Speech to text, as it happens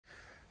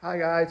Hi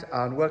guys,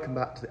 and welcome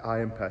back to the I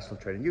Am Personal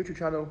Training YouTube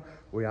channel.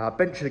 We are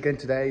benching again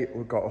today.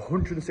 We've got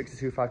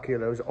 162 5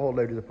 kilos all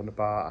loaded up on the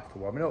bar after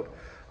warming up,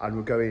 and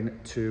we're going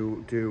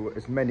to do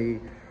as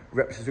many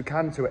reps as we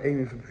can. So we're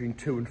aiming for between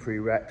 2 and 3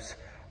 reps,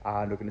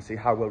 and we're going to see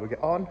how well we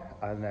get on,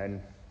 and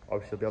then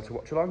obviously you'll be able to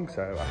watch along.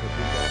 So I hope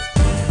you enjoy.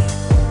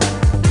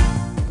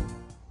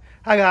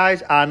 Hi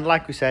guys, and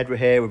like we said, we're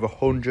here with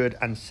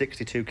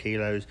 162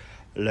 kilos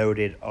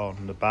loaded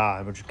on the bar,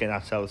 and we're just getting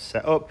ourselves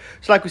set up.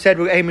 So like we said,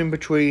 we're aiming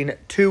between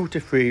 2 to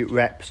 3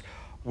 reps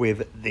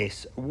with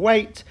this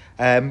weight.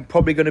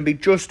 Probably going to be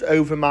just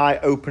over my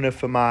opener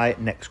for my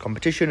next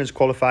competition, as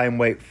qualifying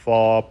weight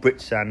for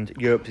Brits and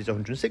Europes is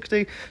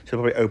 160, so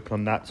probably open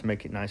on that to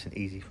make it nice and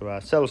easy for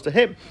ourselves to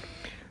hit. As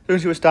soon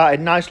as we started,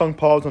 nice long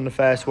pause on the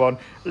first one,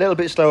 a little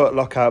bit slow at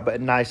lockout, but a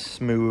nice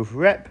smooth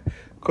rep.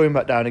 Coming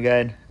back down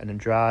again, and then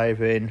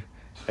driving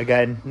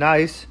again,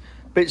 nice.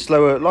 Bit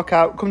slower at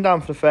lockout, come down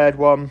for the third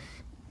one,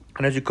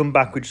 and as we come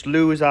back we just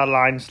lose our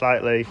line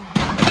slightly,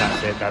 and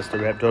that's it, that's the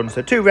rep done.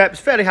 So 2 reps,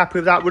 fairly happy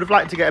with that. Would have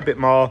liked to get a bit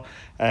more,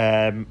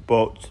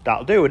 but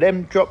that'll do. We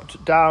then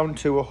dropped down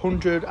to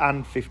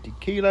 150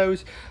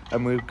 kilos,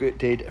 and we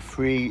did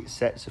 3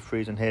 sets of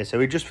 3s on here. So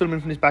we're just filming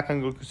from this back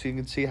angle so you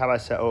can see how I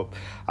set up.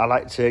 I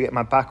like to get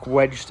my back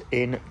wedged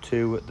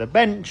into the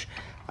bench,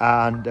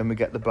 and then we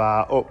get the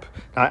bar up.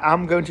 Now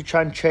I'm going to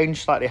try and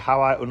change slightly how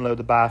I unload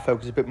the bar,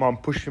 focus a bit more on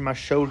pushing my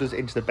shoulders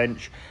into the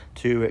bench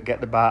to get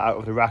the bar out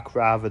of the rack,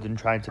 rather than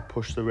trying to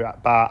push the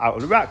bar out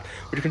of the rack,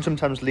 which can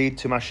sometimes lead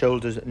to my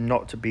shoulders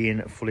not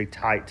being fully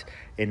tight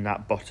in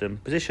that bottom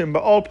position.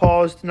 But all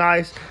paused,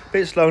 nice, a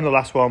bit slow in the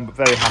last one, but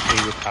very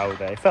happy with how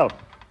they felt.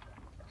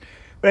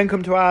 We then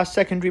come to our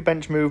secondary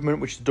bench movement,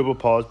 which is a double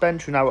pause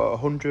bench. We're now at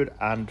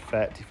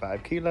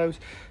 135 kilos.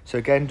 So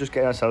again, just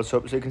getting ourselves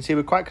up. So you can see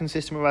we're quite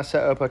consistent with our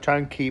setup. I try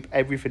and keep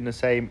everything the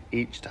same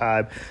each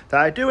time that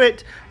I do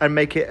it, and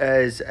make it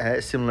as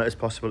similar as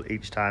possible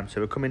each time.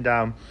 So we're coming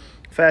down,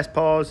 first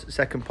pause,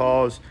 second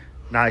pause,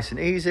 nice and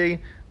easy.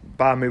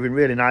 Bar moving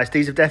really nice.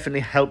 These have definitely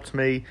helped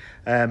me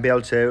be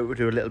able to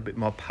do a little bit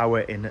more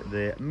power in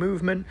the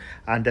movement,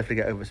 and definitely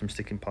get over some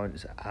sticking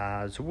points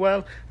as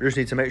well. I just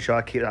need to make sure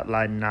I keep that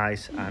line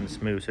nice and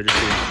smooth. So just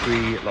doing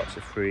 3 lots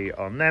of 3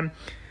 on them.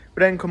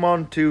 We then come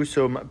on to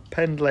some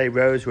pendlay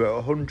rows. We're at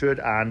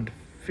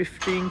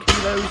 115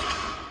 kilos,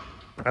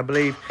 I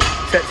believe.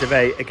 Sets of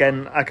 8.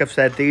 Again, like I've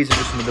said, these are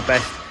just some of the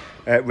best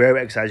row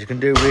exercises you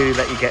can do. Really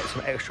let you get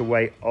some extra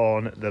weight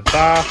on the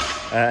bar,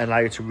 and allow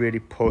you to really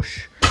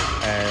push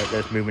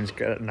those movements,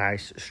 get a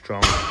nice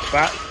strong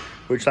back,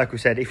 which, like we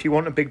said, if you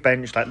want a big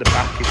bench, like the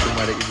back is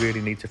somewhere that you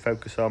really need to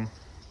focus on.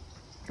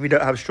 If you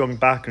don't have strong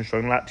back and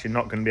strong lats, you're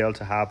not going to be able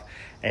to have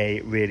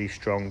a really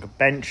strong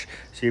bench.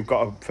 So you've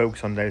got to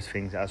focus on those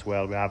things as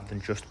well, rather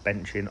than just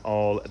benching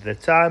all the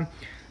time.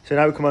 So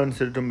now we come on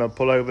to the dumbbell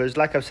pullovers.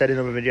 Like I've said in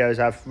other videos,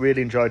 I've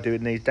really enjoyed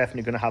doing these.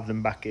 Definitely going to have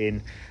them back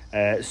in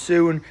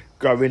soon.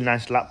 Got a really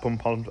nice lat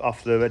pump on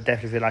off them. I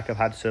definitely feel like I've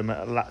had some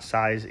lat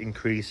size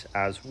increase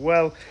as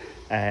well.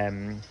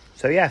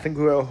 So yeah, I think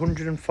we're at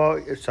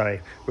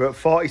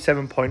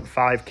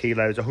 47.5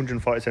 kilos.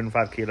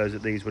 147.5 kilos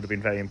at these would have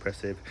been very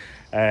impressive.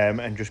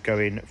 And just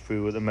going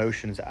through the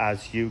motions,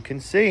 as you can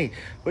see.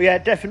 But yeah,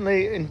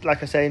 definitely,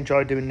 like I say,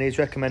 enjoy doing these.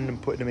 Recommend them,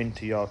 putting them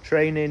into your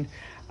training.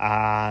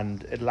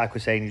 And like we're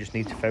saying, you just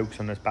need to focus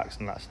on those backs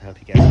and lats to help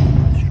you get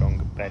a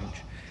stronger bench.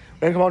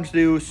 We're going to come on to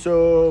do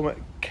some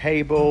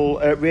cable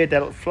rear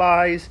delt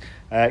flies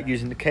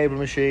using the cable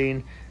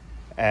machine.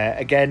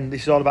 Again,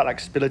 this is all about like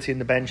stability in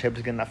the bench, able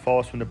to get that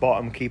force from the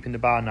bottom, keeping the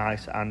bar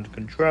nice and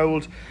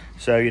controlled.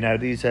 So, you know,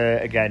 these are,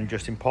 again,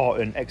 just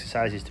important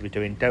exercises to be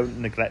doing. Don't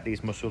neglect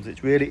these muscles.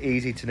 It's really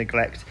easy to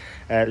neglect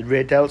the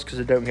rear delts because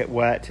they don't get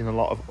worked in a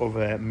lot of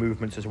other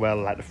movements as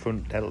well, like the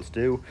front delts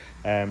do.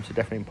 So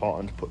definitely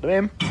important to put them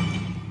in.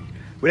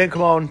 We then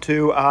come on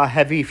to our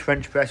heavy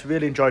French press.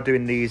 Really enjoy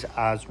doing these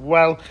as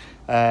well.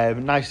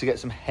 Nice to get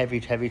some heavy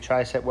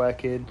tricep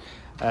work in.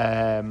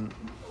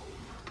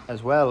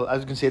 As well,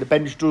 as you can see, the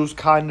bench does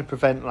kind of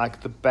prevent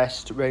like the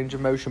best range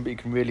of motion, but you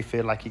can really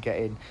feel like you're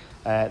getting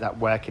that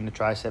work in the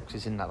triceps.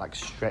 It's in that like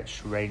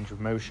stretch range of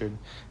motion.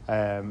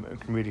 You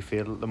can really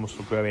feel the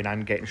muscle growing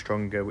and getting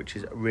stronger, which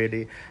is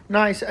really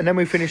nice. And then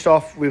we finished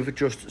off with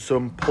just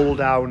some pull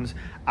downs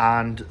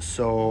and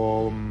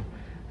some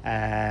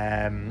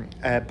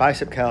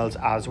bicep curls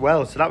as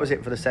well. So that was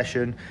it for the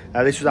session.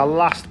 This was our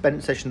last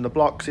bench session in the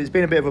block, so it's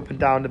been a bit of up and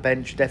down. The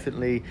bench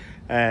definitely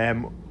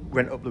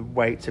went up the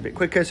weights a bit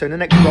quicker. So in the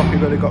next block,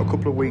 we've only got a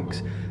couple of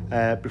weeks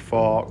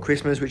before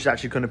Christmas, which is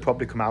actually going to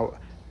probably come out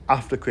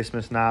after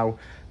Christmas now.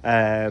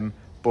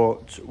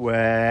 But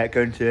we're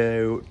going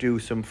to do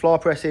some floor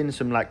pressing,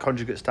 some like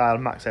conjugate style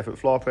max effort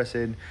floor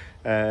pressing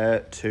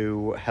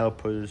to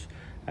help us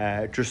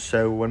just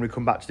so when we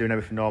come back to doing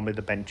everything normally,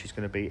 the bench is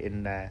going to be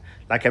in there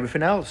like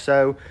everything else.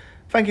 So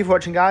thank you for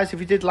watching, guys. If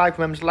you did like,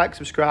 remember to like,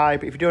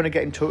 subscribe. If you do want to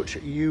get in touch,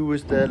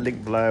 use the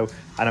link below,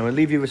 and I will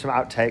leave you with some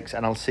outtakes,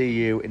 and I'll see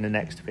you in the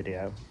next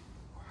video.